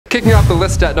Kicking off the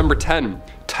list at number 10.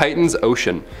 Titan's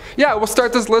ocean. Yeah, we'll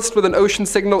start this list with an ocean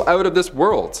signal out of this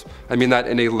world. I mean that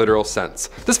in a literal sense.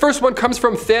 This first one comes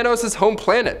from Thanos' home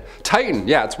planet, Titan.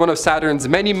 Yeah, it's one of Saturn's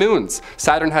many moons.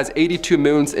 Saturn has 82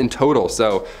 moons in total,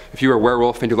 so if you were a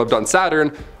werewolf and you lived on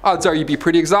Saturn, odds are you'd be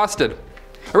pretty exhausted.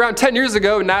 Around 10 years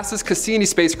ago, NASA's Cassini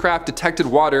spacecraft detected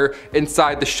water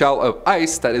inside the shell of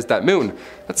ice that is that moon.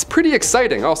 That's pretty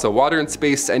exciting. Also, water in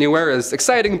space anywhere is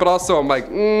exciting, but also I'm like,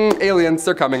 aliens,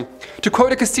 they're coming. To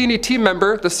quote a Cassini team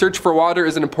member, the search for water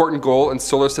is an important goal in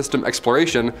solar system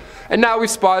exploration, and now we've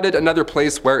spotted another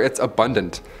place where it's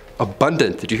abundant.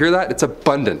 Abundant, did you hear that? It's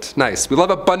abundant. Nice. We love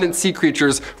abundant sea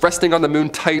creatures resting on the moon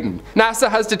Titan. NASA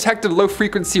has detected low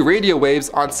frequency radio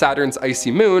waves on Saturn's icy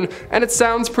moon, and it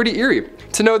sounds pretty eerie.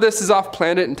 To know this is off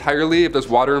planet entirely if there's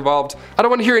water involved, I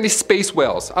don't want to hear any space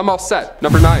whales. I'm all set.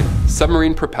 Number 9,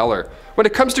 submarine propeller. When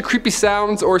it comes to creepy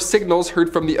sounds or signals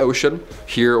heard from the ocean,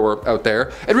 here or out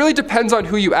there, it really depends on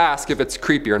who you ask if it's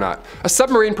creepy or not. A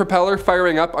submarine propeller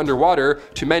firing up underwater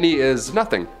to many is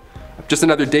nothing. Just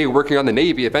another day working on the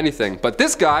Navy, if anything. But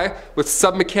this guy, with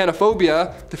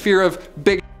submechanophobia, the fear of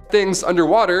big things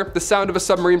underwater, the sound of a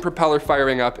submarine propeller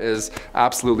firing up is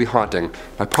absolutely haunting.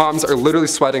 My palms are literally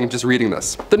sweating just reading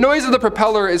this. The noise of the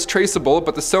propeller is traceable,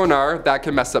 but the sonar, that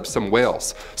can mess up some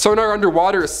whales. Sonar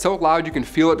underwater is so loud you can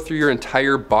feel it through your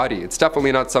entire body. It's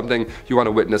definitely not something you want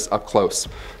to witness up close.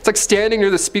 It's like standing near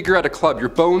the speaker at a club. Your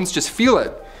bones just feel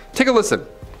it. Take a listen.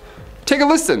 Take a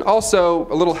listen.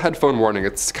 Also, a little headphone warning.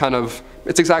 It's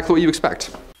exactly what you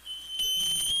expect.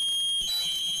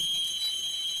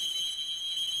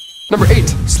 Number 8,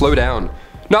 slow down.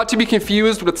 Not to be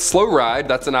confused with Slow Ride,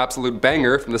 that's an absolute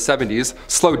banger from the 70s.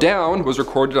 Slow Down was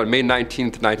recorded on May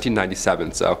 19th,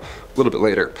 1997, so a little bit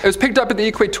later. It was picked up in the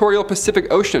equatorial Pacific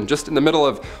Ocean, just in the middle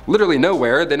of literally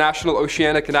nowhere. The National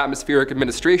Oceanic and Atmospheric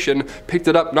Administration picked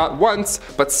it up not once,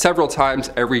 but several times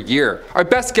every year. Our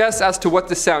best guess as to what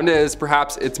this sound is,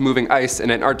 perhaps it's moving ice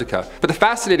in Antarctica. But the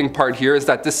fascinating part here is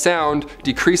that this sound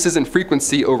decreases in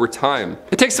frequency over time.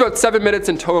 It takes about 7 minutes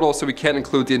in total, so we can't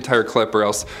include the entire clip or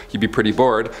else you'd be pretty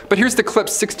bored. But here's the clip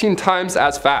 16 times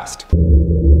as fast.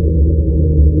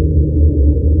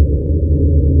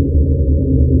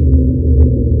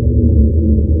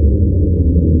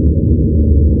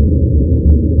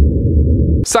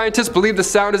 Scientists believe the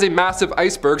sound is a massive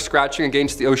iceberg scratching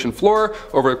against the ocean floor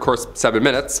over, of course, 7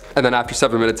 minutes. And then after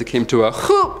 7 minutes, it came to a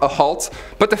halt.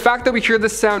 But the fact that we hear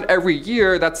this sound every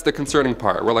year, that's the concerning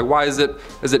part. We're like, why is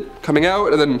it coming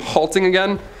out and then halting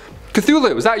again?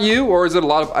 Cthulhu, is that you, or is it a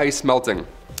lot of ice melting?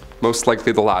 Most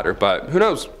likely the latter, but who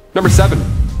knows? Number 7,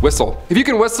 whistle. If you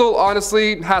can whistle,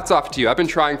 honestly, hats off to you. I've been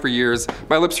trying for years.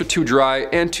 My lips are too dry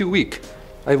and too weak.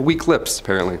 I have weak lips,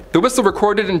 apparently. The whistle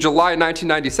recorded in July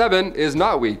 1997 is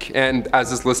not weak, and as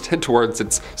this list hints towards,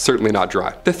 it's certainly not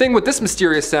dry. The thing with this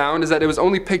mysterious sound is that it was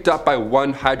only picked up by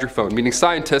one hydrophone, meaning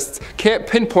scientists can't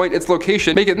pinpoint its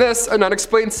location, making this an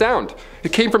unexplained sound.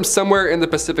 It came from somewhere in the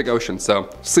Pacific Ocean, so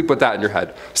sleep with that in your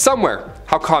head. Somewhere.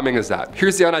 How calming is that?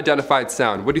 Here's the unidentified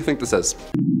sound. What do you think this is?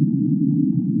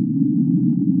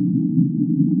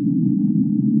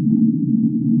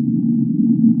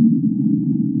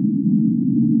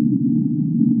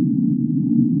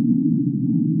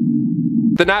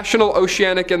 The National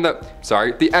Oceanic and the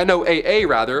NOAA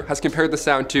rather, has compared the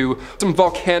sound to some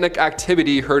volcanic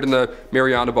activity heard in the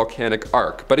Mariana Volcanic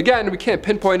Arc. But again, we can't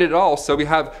pinpoint it at all, so we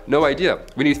have no idea.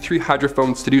 We need 3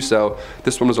 hydrophones to do so.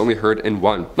 This one was only heard in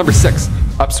 1. Number 6,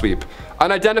 upsweep.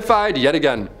 Unidentified yet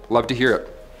again. Love to hear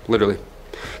it, literally.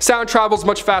 Sound travels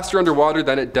much faster underwater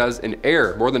than it does in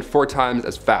air, more than 4 times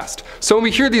as fast. So when we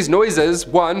hear these noises,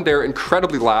 one, they're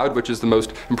incredibly loud, which is the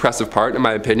most impressive part in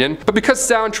my opinion, but because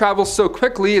sound travels so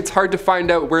quickly, it's hard to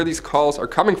find out where these calls are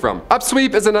coming from.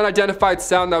 Upsweep is an unidentified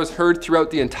sound that was heard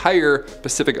throughout the entire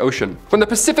Pacific Ocean. When the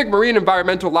Pacific Marine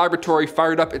Environmental Laboratory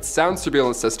fired up its sound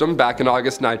surveillance system back in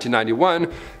August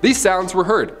 1991, these sounds were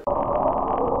heard.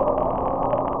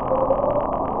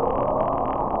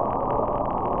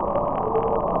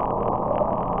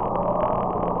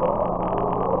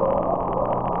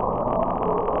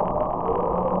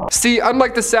 See,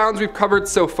 unlike the sounds we've covered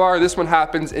so far, this one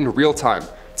happens in real time.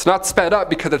 It's not sped up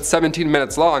because it's 17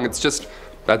 minutes long, it's just,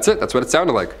 that's it, that's what it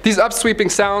sounded like. These upsweeping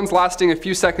sounds lasting a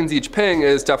few seconds each ping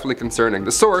is definitely concerning.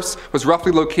 The source was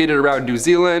roughly located around New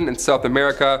Zealand and South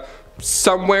America,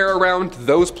 somewhere around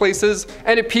those places,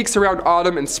 and it peaks around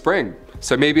autumn and spring.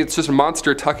 So maybe it's just a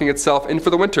monster tucking itself in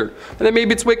for the winter, and then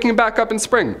maybe it's waking back up in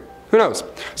spring. Who knows?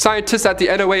 Scientists at the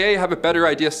NOAA have a better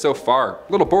idea so far.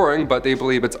 A little boring, but they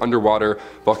believe it's underwater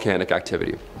volcanic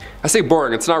activity. I say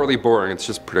boring, it's not really boring, it's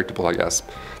just predictable, I guess.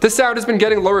 This sound has been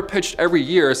getting lower pitched every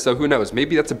year, so who knows?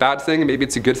 Maybe that's a bad thing, maybe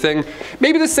it's a good thing.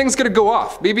 Maybe this thing's gonna go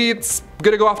off. Maybe it's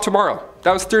gonna go off tomorrow.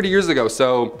 That was 30 years ago,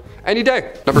 so any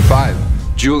day. Number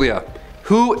 5, Julia.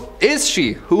 Who is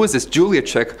she? Who is this Julia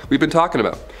chick we've been talking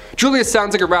about? Julia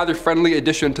sounds like a rather friendly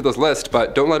addition to this list,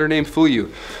 but don't let her name fool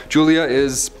you. Julia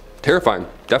is terrifying,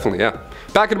 definitely, yeah.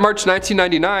 Back in March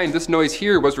 1999, this noise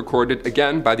here was recorded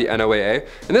again by the NOAA,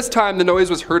 and this time the noise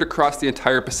was heard across the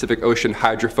entire Pacific Ocean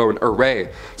hydrophone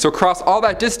array. So across all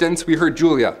that distance, we heard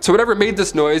Julia. So whatever made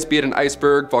this noise, be it an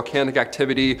iceberg, volcanic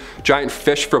activity, giant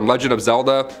fish from Legend of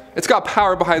Zelda, it's got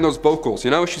power behind those vocals,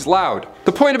 you know? She's loud.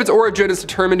 The point of its origin is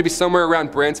determined to be somewhere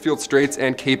around Bransfield Straits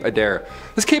and Cape Adair.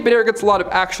 This Cape Adair gets a lot of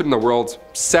action in the world,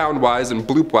 sound-wise and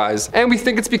bloop-wise, and we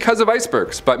think it's because of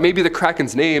icebergs, but maybe the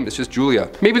Kraken's name is just Julia.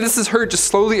 Maybe this is her just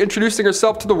slowly introducing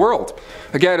herself to the world.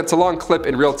 Again, it's a long clip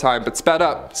in real time, but sped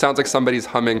up, sounds like somebody's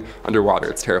humming underwater.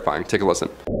 It's terrifying. Take a listen.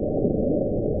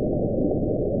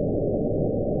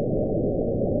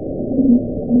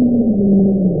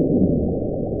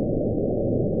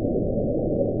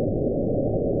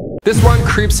 This one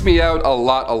creeps me out a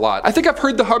lot. I think I've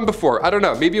heard the hum before. I don't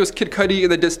know, maybe it was Kid Cudi in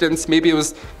the distance, maybe it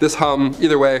was this hum.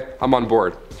 Either way, I'm on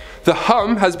board. The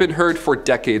hum has been heard for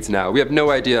decades now. We have no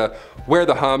idea where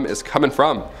the hum is coming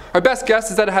from. Our best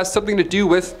guess is that it has something to do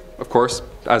with, of course,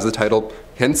 as the title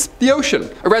hints, the ocean.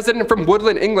 A resident from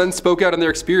Woodland, England spoke out on their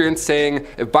experience saying,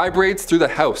 it vibrates through the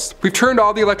house. We've turned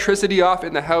all the electricity off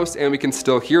in the house and we can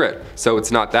still hear it. So it's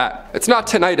not that. It's not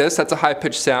tinnitus, that's a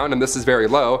high-pitched sound and this is very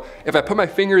low. If I put my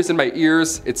fingers in my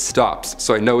ears, it stops.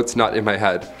 So I know it's not in my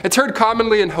head. It's heard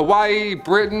commonly in Hawaii,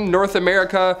 Britain, North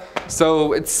America.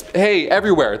 So it's, hey,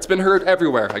 everywhere. It's been heard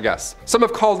everywhere, I guess. Some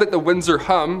have called it the Windsor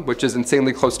hum, which is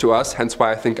insanely close to us, hence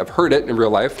why I think I've heard it in real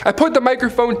life. I put the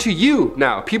microphone to you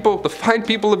now, people, the fine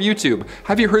people of YouTube.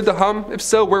 Have you heard the hum? If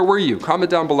so, where were you? Comment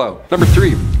down below. Number 3,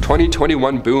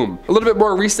 2021 boom. A little bit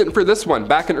more recent for this one.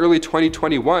 Back in early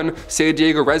 2021, San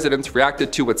Diego residents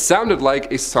reacted to what sounded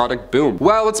like a sonic boom.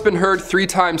 Well, it's been heard 3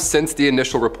 times since the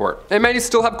initial report. And many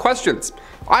still have questions.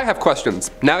 I have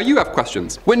questions. Now you have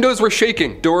questions. Windows were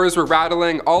shaking, doors were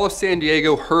rattling, all of San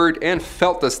Diego heard and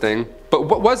felt this thing. But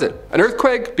what was it? An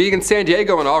earthquake? Being in San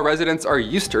Diego and all residents are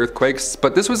used to earthquakes,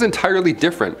 but this was entirely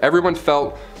different. Everyone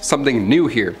felt something new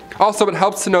here. Also, it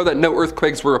helps to know that no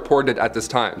earthquakes were reported at this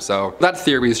time, so that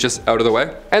theory is just out of the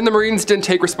way. And the Marines didn't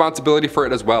take responsibility for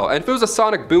it as well. And if it was a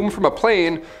sonic boom from a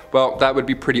plane, well, that would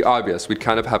be pretty obvious. We'd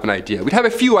kind of have an idea. We'd have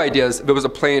a few ideas if it was a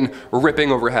plane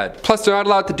ripping overhead. Plus, they're not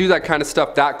allowed to do that kind of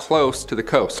stuff that close to the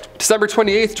coast. December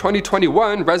 28th,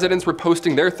 2021, residents were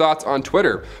posting their thoughts on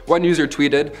Twitter. One user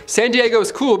tweeted, San Diego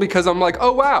is cool because I'm like,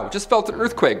 oh wow, just felt an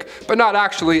earthquake, but not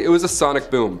actually, it was a sonic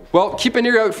boom. Well, keep an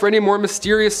ear out for any more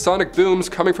mysterious sonic booms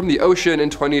coming from the ocean in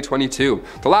 2022.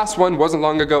 The last one wasn't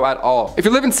long ago at all. If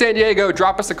you live in San Diego,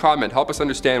 drop us a comment, help us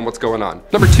understand what's going on.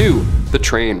 Number 2, the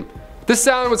train. This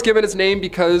sound was given its name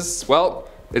because, well,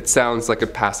 it sounds like a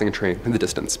passing train in the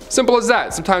distance. Simple as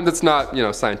that. Sometimes it's not, you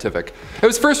know, scientific. It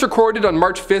was first recorded on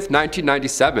March 5th,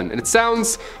 1997, and it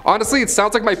sounds, honestly, it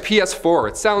sounds like my PS4.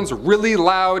 It sounds really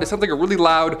loud. It sounds like a really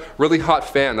loud, really hot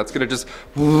fan that's gonna just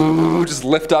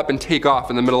lift up and take off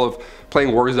in the middle of playing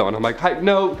Warzone. I'm like, hi,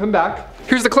 no, come back.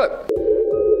 Here's the clip.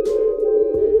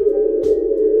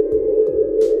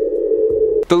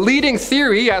 The leading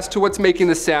theory as to what's making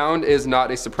the sound is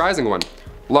not a surprising one.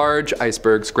 Large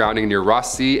icebergs grounding near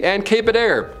Ross Sea and Cape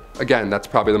Adair. Again, that's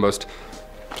probably the most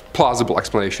plausible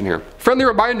explanation here. Friendly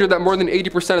reminder that more than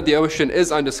 80% of the ocean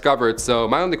is undiscovered, so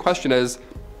my only question is,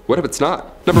 what if it's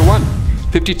not? Number 1,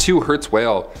 52 Hertz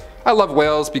whale. I love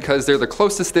whales because they're the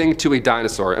closest thing to a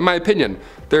dinosaur, in my opinion.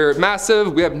 They're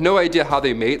massive, we have no idea how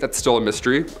they mate, that's still a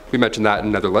mystery. We mentioned that in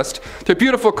another list. They're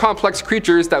beautiful, complex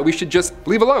creatures that we should just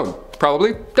leave alone.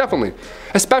 Probably, definitely.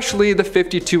 Especially the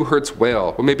 52 Hertz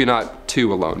whale. Well, maybe not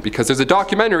 2 alone, because there's a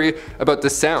documentary about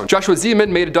this sound. Joshua Zeman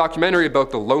made a documentary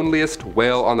about the loneliest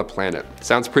whale on the planet.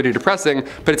 Sounds pretty depressing,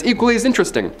 but it's equally as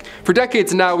interesting. For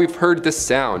decades now, we've heard this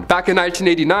sound. Back in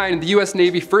 1989, the US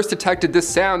Navy first detected this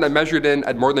sound that measured in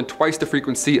at more than twice the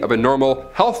frequency of a normal,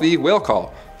 healthy whale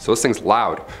call. So this thing's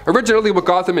loud. Originally, what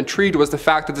got them intrigued was the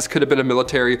fact that this could have been a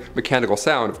military mechanical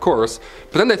sound, of course,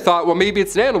 but then they thought, well, maybe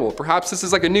it's an animal. Perhaps this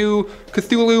is like a new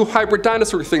Cthulhu hybrid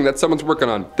dinosaur thing that someone's working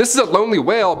on. This is a lonely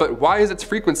whale, but why is its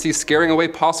frequency scaring away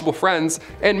possible friends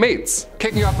and mates?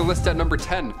 Kicking off the list at number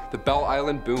 10, the Bell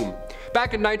Island boom.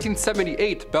 Back in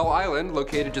 1978, Bell Island,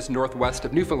 located just northwest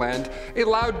of Newfoundland, a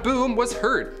loud boom was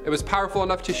heard. It was powerful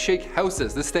enough to shake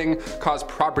houses. This thing caused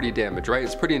property damage, right?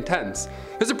 It's pretty intense.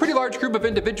 There's a pretty large group of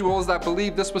individuals that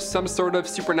believe this was some sort of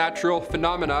supernatural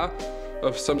phenomena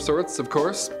of some sorts, of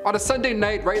course. On a Sunday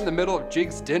night, right in the middle of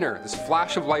Jig's dinner, this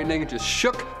flash of lightning just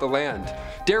shook the land.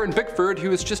 Darren Bickford,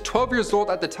 who was just 12 years old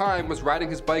at the time, was riding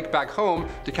his bike back home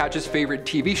to catch his favorite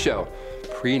TV show.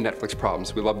 Pre-Netflix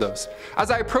problems, we love those.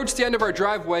 As I approached the end of our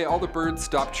driveway, all the birds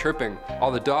stopped chirping,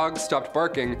 all the dogs stopped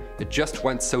barking, it just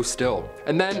went so still.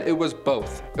 And then it was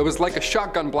both. It was like a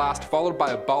shotgun blast followed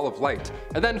by a ball of light,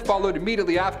 and then followed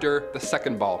immediately after the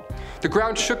second ball. The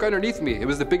ground shook underneath me. It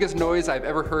was the biggest noise I've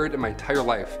ever heard in my entire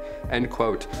life. End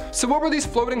quote. So what were these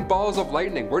floating balls of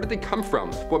lightning? Where did they come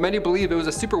from? Well, many believe it was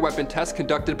a super weapon test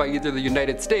conducted by either the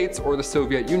United States or the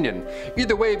Soviet Union.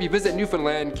 Either way, if you visit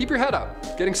Newfoundland, keep your head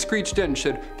up. Getting screeched in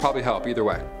should probably help either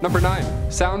way. Number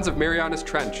 9, sounds of Marianas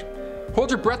Trench. Hold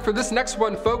your breath for this next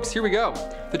one, folks. Here we go.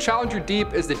 The Challenger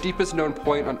Deep is the deepest known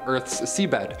point on Earth's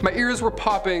seabed. My ears were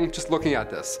popping just looking at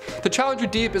this. The Challenger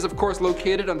Deep is of course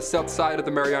located on the south side of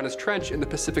the Marianas Trench in the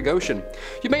Pacific Ocean.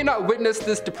 You may not witness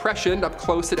this depression up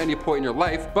close at any point in your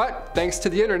life, but thanks to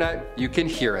the internet, you can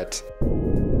hear it.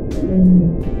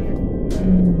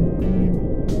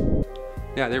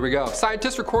 Yeah, there we go.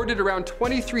 Scientists recorded around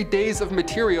 23 days of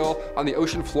material on the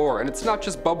ocean floor, and it's not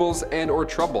just bubbles and or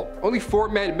trouble. Only 4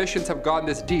 manned missions have gone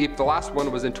this deep. The last one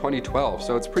was in 2012,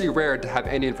 so it's pretty rare to have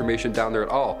any information down there at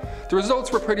all. The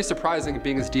results were pretty surprising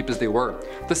being as deep as they were.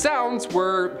 The sounds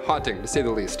were haunting, to say the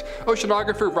least.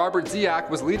 Oceanographer Robert Ziak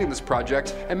was leading this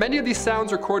project, and many of these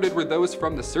sounds recorded were those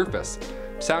from the surface.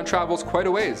 Sound travels quite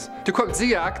a ways. To quote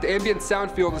Ziak, the ambient sound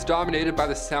field is dominated by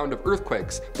the sound of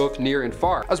earthquakes, both near and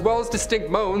far, as well as distinct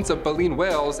moans of baleen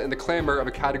whales and the clamor of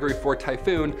a Category 4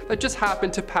 typhoon that just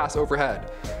happened to pass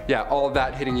overhead. Yeah, all of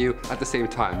that hitting you at the same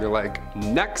time. You're like,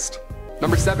 next.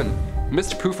 Number 7,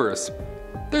 mist poofers.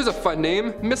 There's a fun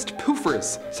name, mist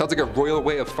poofers. Sounds like a royal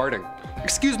way of farting.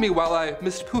 Excuse me while I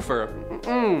mist poofer.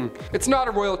 It's not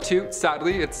a royal toot,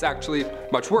 sadly, it's actually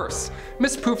much worse.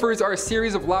 Mist poofers are a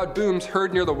series of loud booms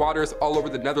heard near the waters all over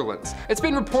the Netherlands. It's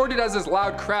been reported as this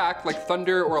loud crack, like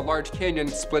thunder or a large canyon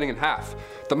splitting in half.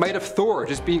 The might of Thor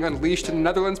just being unleashed in the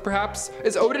Netherlands, perhaps?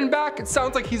 Is Odin back? It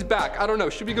sounds like he's back. I don't know,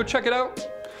 should we go check it out?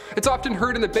 It's often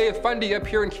heard in the Bay of Fundy up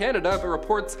here in Canada, but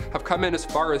reports have come in as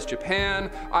far as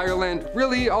Japan, Ireland,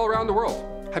 really all around the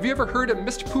world. Have you ever heard a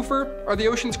mist poofer? Are the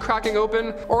oceans cracking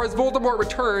open? Or has Voldemort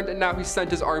returned and now he's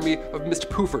sent his army of mist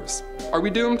poofers? Are we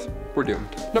doomed? We're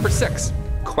doomed. Number 6,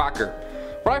 quacker.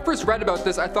 When I first read about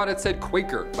this, I thought it said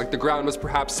Quaker, like the ground was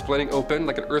perhaps splitting open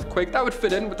like an earthquake. That would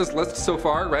fit in with this list so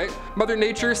far, right? Mother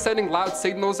Nature sending loud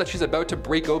signals that she's about to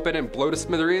break open and blow to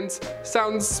smithereens.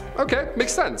 Sounds okay,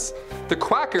 makes sense. The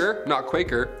quacker, not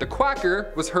Quaker, the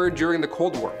quacker was heard during the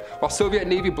Cold War. While Soviet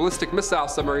Navy ballistic missile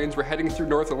submarines were heading through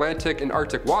North Atlantic and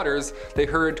Arctic waters, they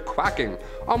heard quacking,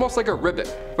 almost like a ribbit.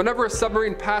 Whenever a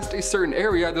submarine passed a certain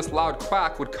area, this loud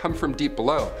quack would come from deep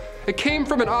below. It came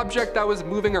from an object that was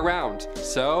moving around.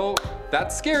 So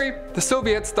that's scary. The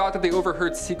Soviets thought that they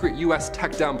overheard secret US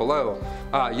tech down below.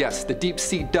 Yes, the deep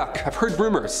sea duck. I've heard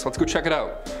rumors. Let's go check it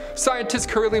out. Scientists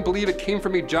currently believe it came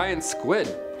from a giant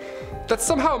squid. That's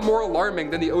somehow more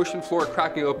alarming than the ocean floor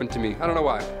cracking open to me. I don't know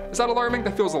why. Is that alarming?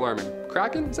 That feels alarming.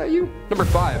 Kraken? Is that you? Number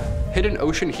 5, hidden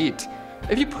ocean heat.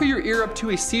 If you put your ear up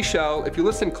to a seashell, if you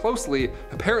listen closely,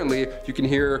 apparently you can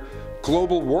hear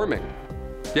global warming.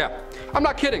 Yeah, I'm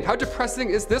not kidding. How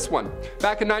depressing is this one?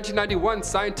 Back in 1991,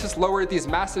 scientists lowered these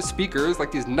massive speakers,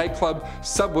 like these nightclub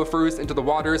subwoofers, into the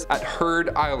waters at Heard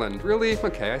Island. Really?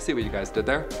 Okay, I see what you guys did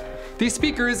there. These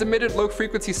speakers emitted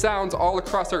low-frequency sounds all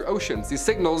across our oceans. These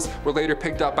signals were later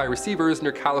picked up by receivers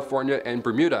near California and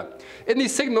Bermuda. And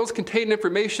these signals contained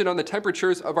information on the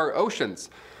temperatures of our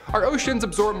oceans. Our oceans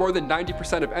absorb more than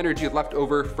 90% of energy left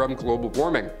over from global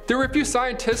warming. There were a few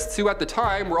scientists who at the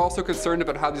time were also concerned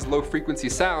about how these low-frequency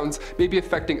sounds may be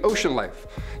affecting ocean life.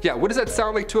 Yeah, what does that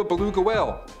sound like to a beluga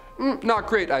whale? Not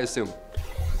great, I assume.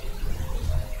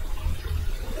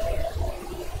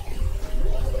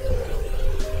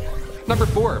 Number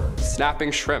 4,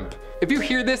 snapping shrimp. If you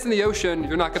hear this in the ocean,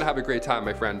 you're not gonna have a great time,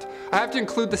 my friend. I have to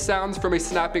include the sounds from a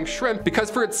snapping shrimp because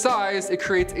for its size, it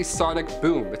creates a sonic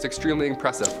boom. It's extremely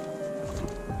impressive.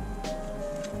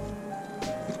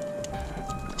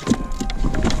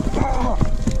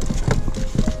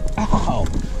 Ow.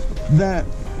 That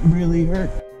really hurt.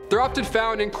 They're often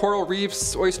found in coral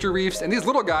reefs, oyster reefs, and these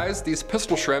little guys, these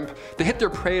pistol shrimp, they hit their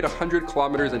prey at 100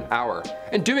 kilometers an hour.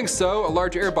 In doing so, a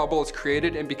large air bubble is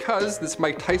created, and because this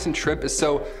Mike Tyson shrimp is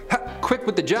so quick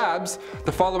with the jabs,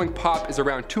 the following pop is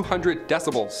around 200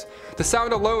 decibels. The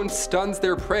sound alone stuns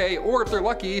their prey, or if they're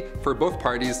lucky, for both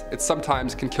parties, it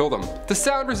sometimes can kill them. The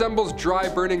sound resembles dry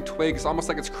burning twigs, almost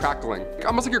like it's crackling.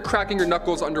 Almost like you're cracking your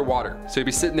knuckles underwater. So you'd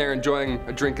be sitting there enjoying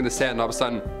a drink in the sand, and all of a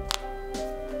sudden,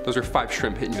 those are 5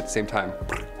 shrimp hitting you at the same time.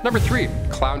 Number 3,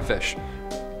 clownfish.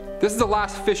 This is the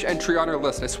last fish entry on our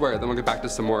list, I swear. Then we'll get back to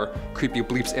some more creepy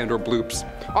bleeps and or bloops.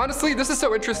 Honestly, this is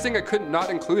so interesting I couldn't not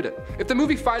include it. If the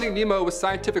movie Finding Nemo was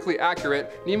scientifically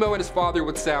accurate, Nemo and his father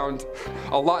would sound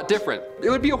a lot different. It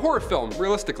would be a horror film,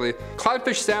 realistically.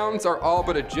 Clownfish sounds are all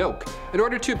but a joke. In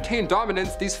order to obtain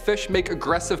dominance, these fish make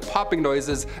aggressive popping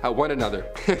noises at one another,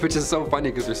 which is so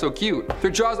funny because they're so cute. Their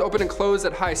jaws open and close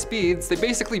at high speeds. They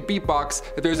basically beatbox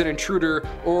if there's an intruder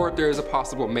or if there's a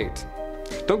possible mate.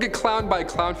 Don't get clowned by a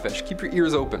clownfish, keep your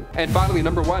ears open. And finally,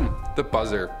 number 1, the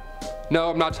buzzer. No,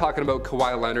 I'm not talking about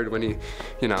Kawhi Leonard when he,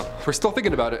 we're still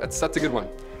thinking about it, that's a good one.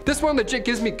 This one legit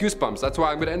gives me goosebumps, that's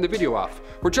why I'm gonna end the video off.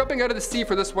 We're jumping out of the sea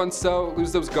for this one, so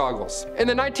lose those goggles. In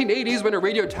the 1980s, when a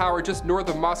radio tower just north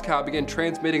of Moscow began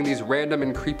transmitting these random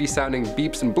and creepy sounding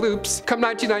beeps and bloops, come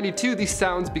 1992, these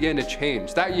sounds began to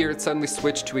change. That year, it suddenly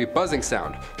switched to a buzzing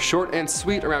sound, short and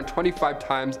sweet, around 25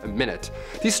 times a minute.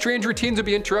 These strange routines would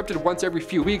be interrupted once every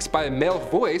few weeks by a male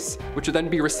voice, which would then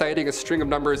be reciting a string of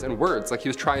numbers and words, like he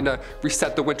was trying to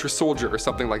reset the Winter Soldier or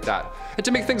something like that. And to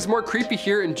make things more creepy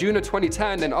here, in June of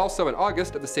 2010, and also in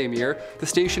August of the same year, the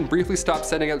station briefly stopped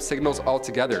sending out signals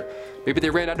altogether. Maybe they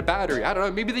ran out of battery, I don't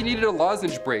know, maybe they needed a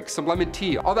lozenge break, some lemon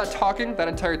tea. All that talking that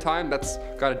entire time, that's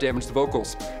gotta damage the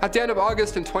vocals. At the end of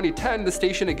August in 2010, the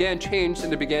station again changed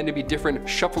and there began to be different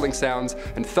shuffling sounds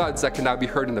and thuds that can now be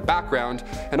heard in the background.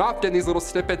 And often these little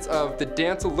snippets of the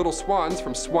dance of little swans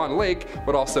from Swan Lake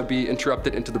would also be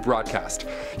interrupted into the broadcast.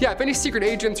 Yeah, if any secret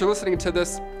agents are listening to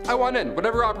this, I want in.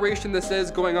 Whatever operation this is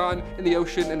going on in the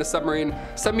ocean, in a submarine,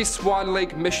 send me Swan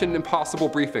Lake Mission Impossible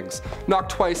briefings. Knock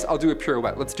twice, I'll do a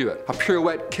pirouette. Let's do it. A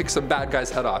pirouette, kick some bad guy's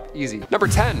head off. Easy. Number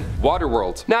 10,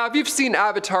 Waterworld. Now, if you've seen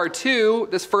Avatar 2,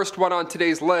 this first one on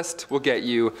today's list will get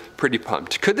you pretty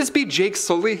pumped. Could this be Jake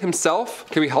Sully himself?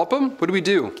 Can we help him? What do we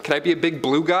do? Can I be a big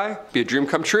blue guy? Be a dream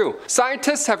come true.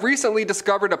 Scientists have recently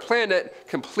discovered a planet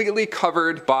completely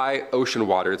covered by ocean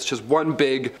water. It's just one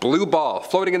big blue ball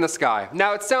floating in the sky.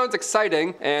 Now, it sounds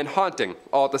exciting and haunting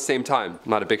all at the same time. I'm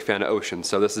not a big fan of ocean,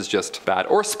 so this is just bad.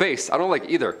 Or space, I don't like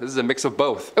either. This is a mix of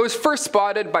both. It was first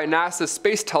spotted by NASA's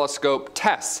space telescope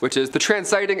TESS, which is the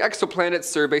Transiting Exoplanet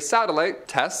Survey Satellite,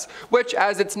 TESS, which,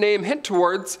 as its name hint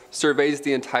towards, surveys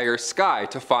the entire sky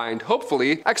to find,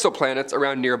 hopefully, exoplanets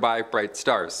around nearby bright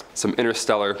stars. Some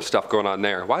interstellar stuff going on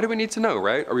there. Why do we need to know,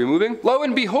 right? Are we moving? Lo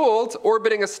and behold,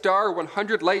 orbiting a star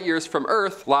 100 light years from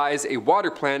Earth lies a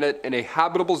water planet in a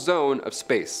habitable zone of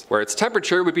space, where its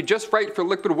temperature would be just right for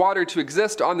liquid water to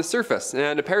exist on the surface,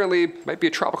 and apparently might be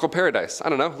a tropical paradise. I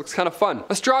don't know, looks kind of fun.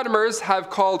 Astronomers have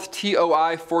called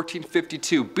TOI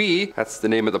 1452b, that's the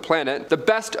name of the planet, the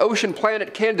best ocean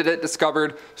planet candidate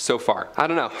discovered so far. I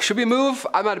don't know, should we move?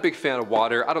 I'm not a big fan of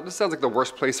water. This sounds like the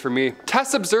worst place for me.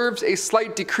 TESS observes a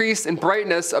slight decrease in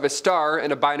brightness of a star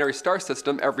in a binary star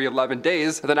system every 11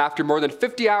 days, and then after more than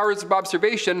 50 hours of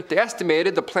observation, they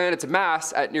estimated the planet's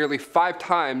mass at nearly 5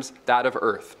 times that of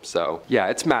Earth. So yeah,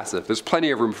 it's massive. There's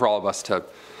plenty of room for all of us to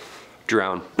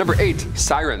drown. Number 8,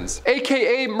 sirens,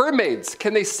 aka mermaids.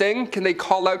 Can they sing? Can they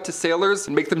call out to sailors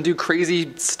and make them do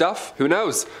crazy stuff? Who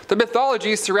knows? The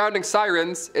mythology surrounding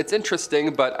sirens, it's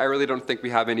interesting, but I really don't think we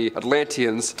have any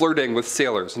Atlanteans flirting with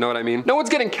sailors, you know what I mean? No one's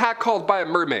getting catcalled by a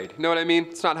mermaid, you know what I mean?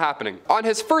 It's not happening. On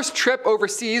his first trip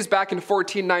overseas back in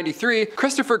 1493,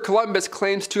 Christopher Columbus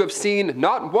claims to have seen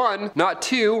not 1, not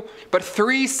 2, but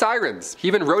 3 sirens. He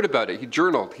even wrote about it, he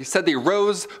journaled. He said they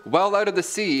rose well out of the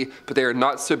sea, but they are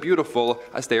not so beautiful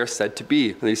as they are said to be.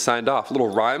 And he signed off. A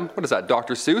little rhyme. What is that,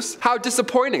 Dr. Seuss? How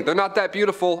disappointing. They're not that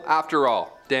beautiful after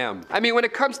all. Damn. I mean, when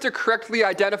it comes to correctly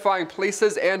identifying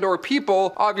places and or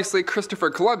people, obviously Christopher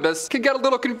Columbus can get a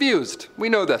little confused. We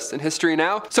know this in history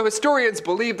now. So historians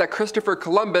believe that Christopher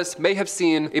Columbus may have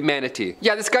seen a manatee.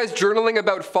 Yeah, this guy's journaling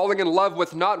about falling in love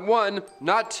with not 1,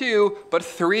 not 2, but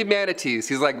 3 manatees.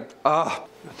 He's like,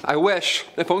 I wish.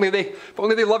 If only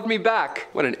they loved me back.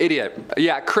 What an idiot.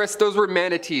 Yeah, Chris, those were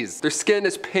manatees. Their skin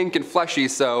is pink and fleshy,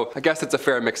 so I guess it's a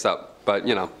fair mix-up. But,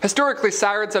 you know. Historically,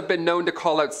 sirens have been known to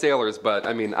call out sailors, but,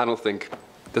 I mean, I don't think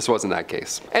this wasn't that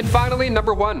case. And finally,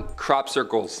 number 1, crop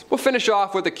circles. We'll finish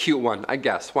off with a cute one, I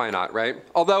guess. Why not, right?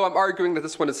 Although I'm arguing that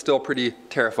this one is still pretty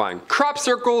terrifying. Crop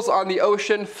circles on the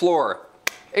ocean floor.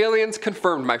 Aliens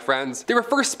confirmed, my friends. They were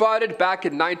first spotted back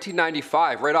in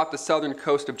 1995, right off the southern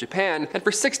coast of Japan, and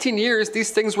for 16 years,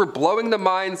 these things were blowing the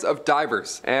minds of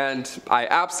divers. And I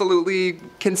absolutely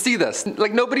can see this.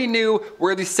 Like, nobody knew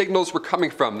where these signals were coming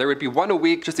from. There would be one a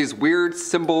week, just these weird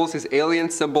symbols, these alien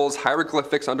symbols,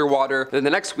 hieroglyphics underwater. Then the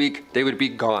next week, they would be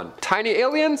gone. Tiny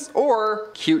aliens or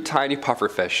cute tiny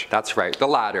pufferfish? That's right, the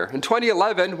latter. In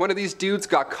 2011, one of these dudes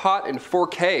got caught in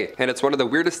 4K, and it's one of the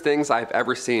weirdest things I've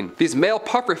ever seen. These male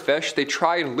pufferfish, they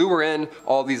try and lure in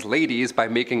all these ladies by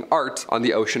making art on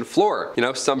the ocean floor. You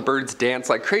know, some birds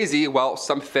dance like crazy, while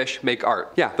some fish make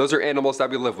art. Yeah, those are animals that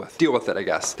we live with. Deal with it, I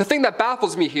guess. The thing that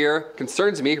baffles me here,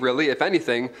 concerns me really, if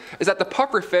anything, is that the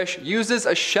pufferfish uses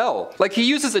a shell. Like, he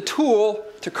uses a tool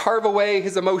to carve away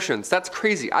his emotions. That's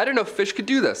crazy. I didn't know fish could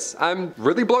do this. I'm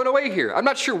really blown away here. I'm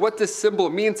not sure what this symbol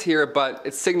means here, but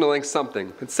it's signaling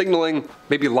something. It's signaling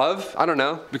maybe love? I don't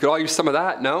know. We could all use some of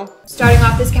that, no? Starting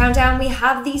off this countdown, we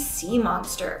have the sea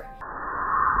monster.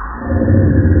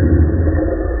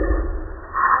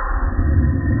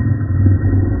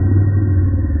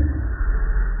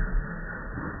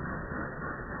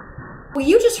 What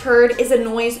you just heard is a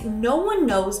noise no one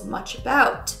knows much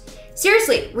about.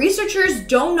 Seriously, researchers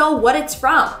don't know what it's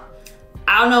from.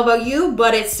 I don't know about you,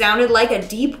 but it sounded like a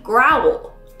deep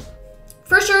growl.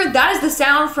 For sure, that is the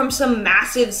sound from some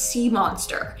massive sea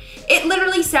monster. It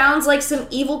literally sounds like some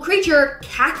evil creature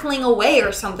cackling away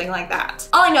or something like that.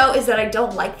 All I know is that I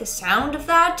don't like the sound of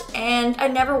that, and I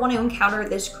never want to encounter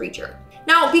this creature.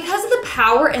 Now, because of the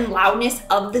power and loudness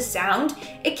of the sound,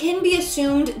 it can be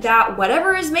assumed that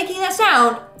whatever is making that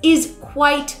sound is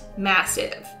quite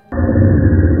massive.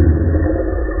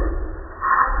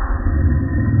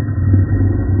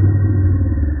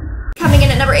 Coming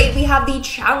in at number 8, we have the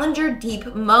Challenger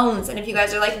Deep Moans. And if you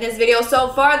guys are liking this video so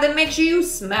far, then make sure you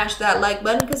smash that like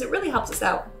button because it really helps us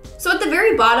out. So at the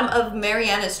very bottom of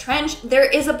Mariana's Trench, there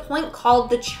is a point called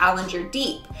the Challenger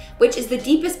Deep, which is the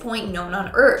deepest point known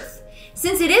on Earth.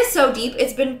 Since it is so deep,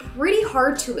 it's been pretty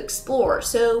hard to explore,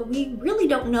 so we really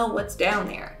don't know what's down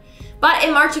there. But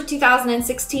in March of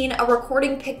 2016, a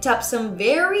recording picked up some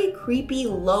very creepy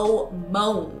low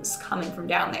moans coming from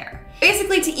down there.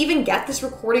 Basically, to even get this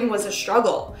recording was a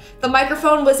struggle. The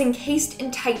microphone was encased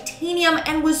in titanium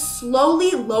and was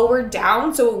slowly lowered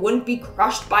down so it wouldn't be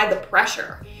crushed by the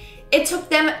pressure. It took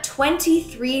them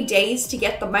 23 days to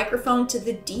get the microphone to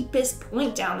the deepest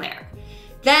point down there.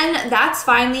 Then that's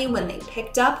finally when they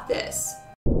picked up this.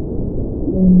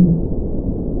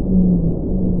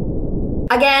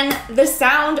 Again, the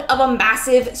sound of a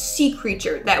massive sea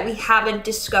creature that we haven't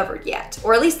discovered yet.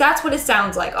 Or at least that's what it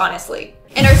sounds like, honestly.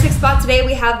 In our 6th spot today,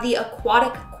 we have the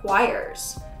aquatic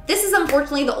choirs. This is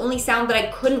unfortunately the only sound that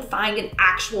I couldn't find an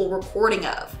actual recording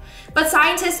of. But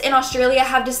scientists in Australia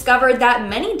have discovered that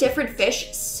many different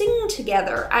fish sing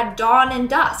together at dawn and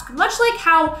dusk, much like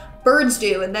how birds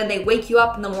do, and then they wake you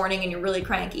up in the morning and you're really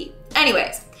cranky.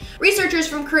 Anyways, researchers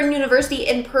from Curtin University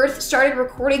in Perth started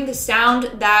recording the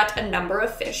sound that a number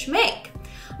of fish make.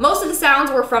 Most of the sounds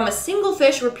were from a single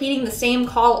fish repeating the same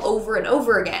call over and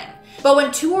over again. But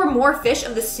when 2 or more fish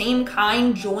of the same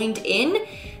kind joined in,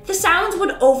 the sounds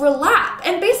would overlap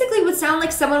and basically would sound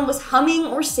like someone was humming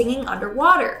or singing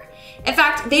underwater. In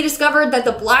fact, they discovered that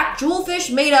the black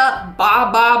jewelfish made a ba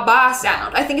ba ba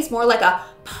sound. I think it's more like a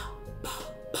pa pa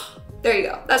pa. There you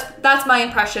go. That's my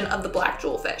impression of the black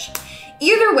jewelfish.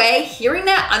 Either way, hearing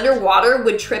that underwater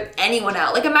would trip anyone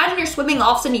out. Like, imagine you're swimming,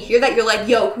 all of a sudden you hear that, you're like,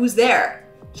 yo, who's there?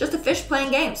 It's just a fish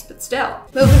playing games, but still.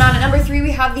 Moving on, at number 3,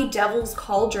 we have the Devil's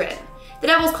Cauldron. The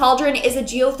Devil's Cauldron is a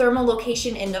geothermal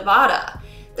location in Nevada.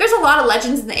 There's a lot of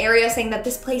legends in the area saying that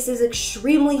this place is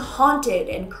extremely haunted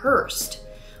and cursed.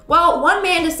 Well, one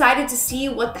man decided to see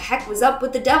what the heck was up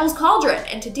with the Devil's Cauldron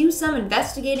and to do some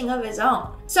investigating of his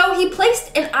own. So he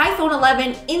placed an iPhone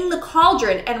 11 in the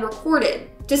cauldron and recorded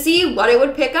to see what it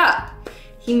would pick up.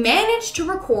 He managed to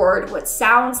record what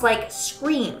sounds like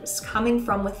screams coming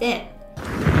from within.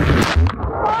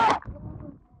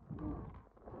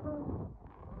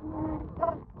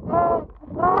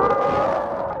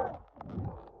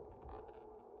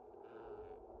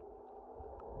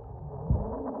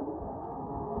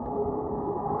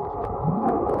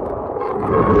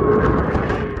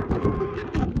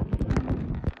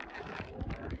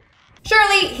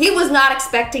 Surely, he was not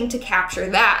expecting to capture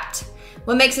that.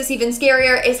 What makes this even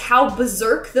scarier is how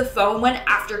berserk the phone went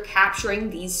after capturing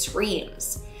these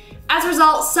screams. As a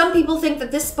result, some people think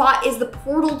that this spot is the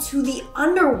portal to the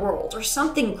underworld or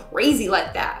something crazy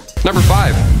like that. Number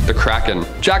 5, the Kraken.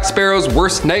 Jack Sparrow's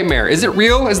worst nightmare. Is it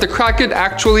real? Is the Kraken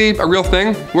actually a real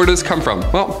thing? Where does this come from?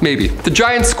 Well, maybe. The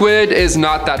giant squid is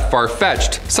not that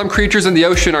far-fetched. Some creatures in the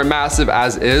ocean are massive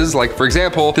as is, like for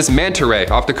example, this manta ray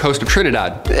off the coast of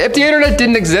Trinidad. If the internet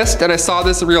didn't exist and I saw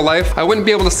this in real life, I wouldn't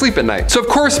be able to sleep at night. So of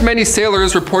course, many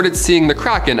sailors reported seeing the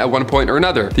Kraken at one point or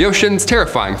another. The ocean's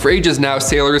terrifying. For ages now,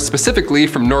 sailors specifically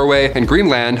from Norway and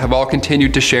Greenland have all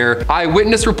continued to share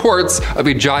eyewitness reports of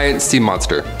a giant sea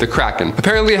monster, the Kraken.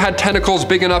 Apparently it had tentacles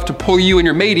big enough to pull you and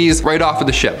your mateys right off of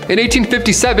the ship. In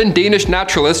 1857, Danish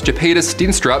naturalist Japetus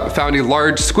Steenstrup found a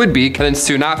large squid beak, and then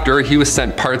soon after he was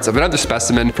sent parts of another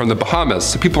specimen from the Bahamas.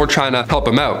 So people were trying to help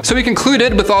him out. So he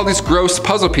concluded with all these gross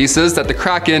puzzle pieces that the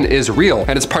Kraken is real,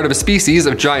 and it's part of a species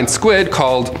of giant squid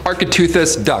called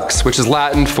Architeuthis dux, which is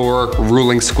Latin for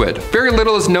ruling squid. Very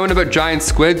little is known about giant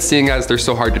squid, seeing as they're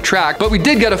so hard to track, but we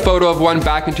did get a photo of one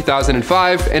back in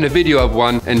 2005 and a video of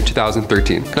one in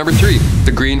 2013. Number 3,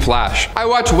 the Green Flash. I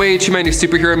watch way too many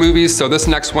superhero movies, so this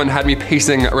next one had me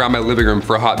pacing around my living room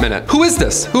for a hot minute. Who is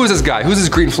this? Who is this guy? Who's this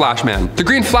Green Flash man? The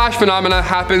Green Flash phenomena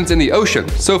happens in the ocean.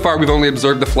 So far, we've only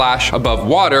observed the flash above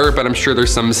water, but I'm sure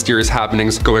there's some mysterious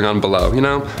happenings going on below, you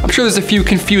know? I'm sure there's a few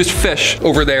confused fish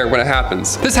over there when it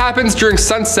happens. This happens during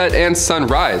sunset and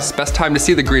sunrise. Best time to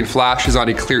see the Green Flash is on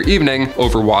a clear evening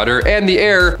over water, and the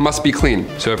air must be clean.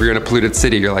 So if you're in a polluted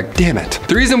city, you're like, damn it.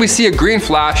 The reason we see a green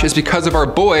flash is because of our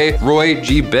boy, Roy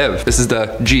G. Biv. This is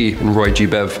the G in Roy G.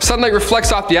 Biv. Sunlight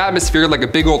reflects off the atmosphere like a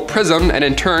big old prism, and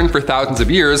in turn, for thousands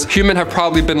of years, humans have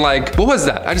probably been like, what was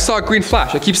that? I just saw a green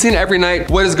flash. I keep seeing it every night.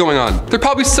 What is going on? They're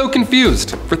probably so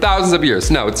confused for thousands of years.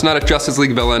 No, it's not a Justice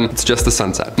League villain. It's just the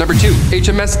sunset. Number 2,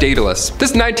 HMS Daedalus.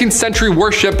 This 19th century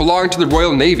warship belonged to the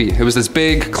Royal Navy. It was this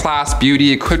big class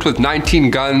beauty equipped with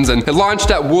 19 guns, and it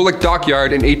launched at Woolwich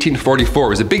Dockyard in 1844. It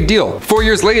was a big deal. 4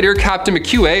 years later, Captain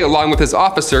McEway, along with his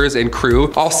officers and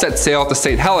crew, all set sail to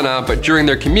St. Helena, but during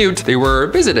their commute, they were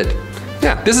visited.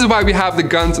 Yeah, this is why we have the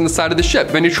guns on the side of the ship.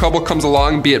 If any trouble comes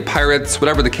along, be it pirates,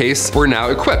 whatever the case, we're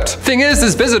now equipped. Thing is,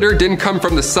 this visitor didn't come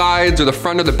from the sides or the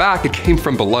front or the back, it came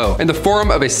from below, in the form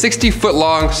of a 60-foot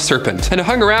long serpent. And it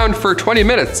hung around for 20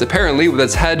 minutes, apparently, with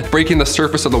its head breaking the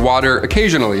surface of the water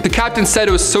occasionally. The captain said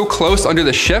it was so close under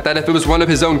the ship that if it was one of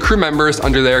his own crew members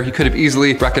under there, he could have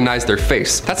easily recognized their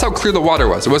face. That's how clear the water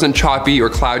was. It wasn't choppy or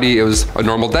cloudy, it was a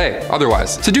normal day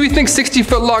otherwise. So do we think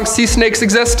 60-foot long sea snakes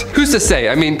exist? Who's to say?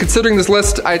 I mean, considering this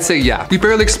list, I'd say yeah. We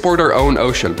barely explored our own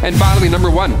ocean. And finally,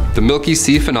 number 1, the Milky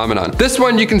Sea phenomenon. This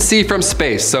one you can see from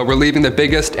space, so we're leaving the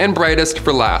biggest and brightest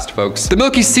for last, folks. The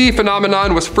Milky Sea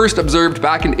phenomenon was first observed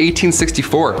back in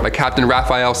 1864 by Captain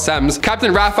Raphael Semmes.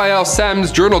 Captain Raphael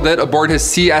Semmes journaled it aboard his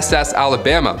CSS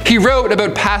Alabama. He wrote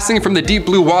about passing from the deep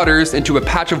blue waters into a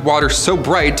patch of water so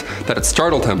bright that it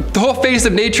startled him. The whole face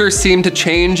of nature seemed to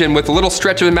change, and with a little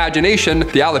stretch of imagination,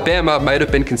 the Alabama might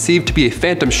have been conceived to be a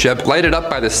phantom ship lighted up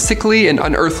by the sickly and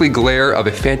unearthly glare of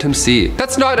a phantom sea.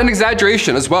 That's not an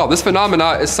exaggeration as well. This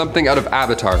phenomena is something out of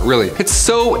Avatar, really. It's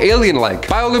so alien-like.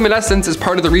 Bioluminescence is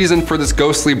part of the reason for this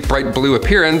ghostly bright blue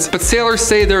appearance, but sailors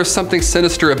say there is something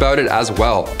sinister about it as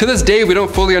well. To this day, we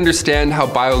don't fully understand how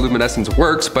bioluminescence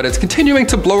works, but it's continuing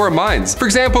to blow our minds. For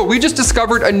example, we just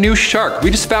discovered a new shark.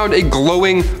 We just found a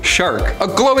glowing shark. A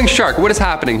glowing shark. What is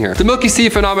happening here? The Milky Sea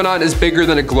phenomenon is bigger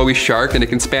than a glowy shark, and it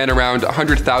can span around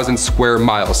 100,000 square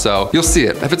miles, so you'll see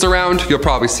it. If it's around, you'll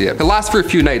probably see it. It lasts for a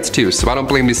few nights too, so I don't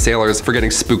blame these sailors for getting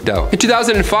spooked out. In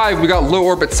 2005, we got low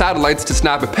orbit satellites to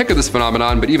snap a pic of this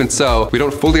phenomenon, but even so, we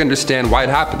don't fully understand why it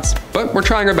happens. But we're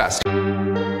trying our best.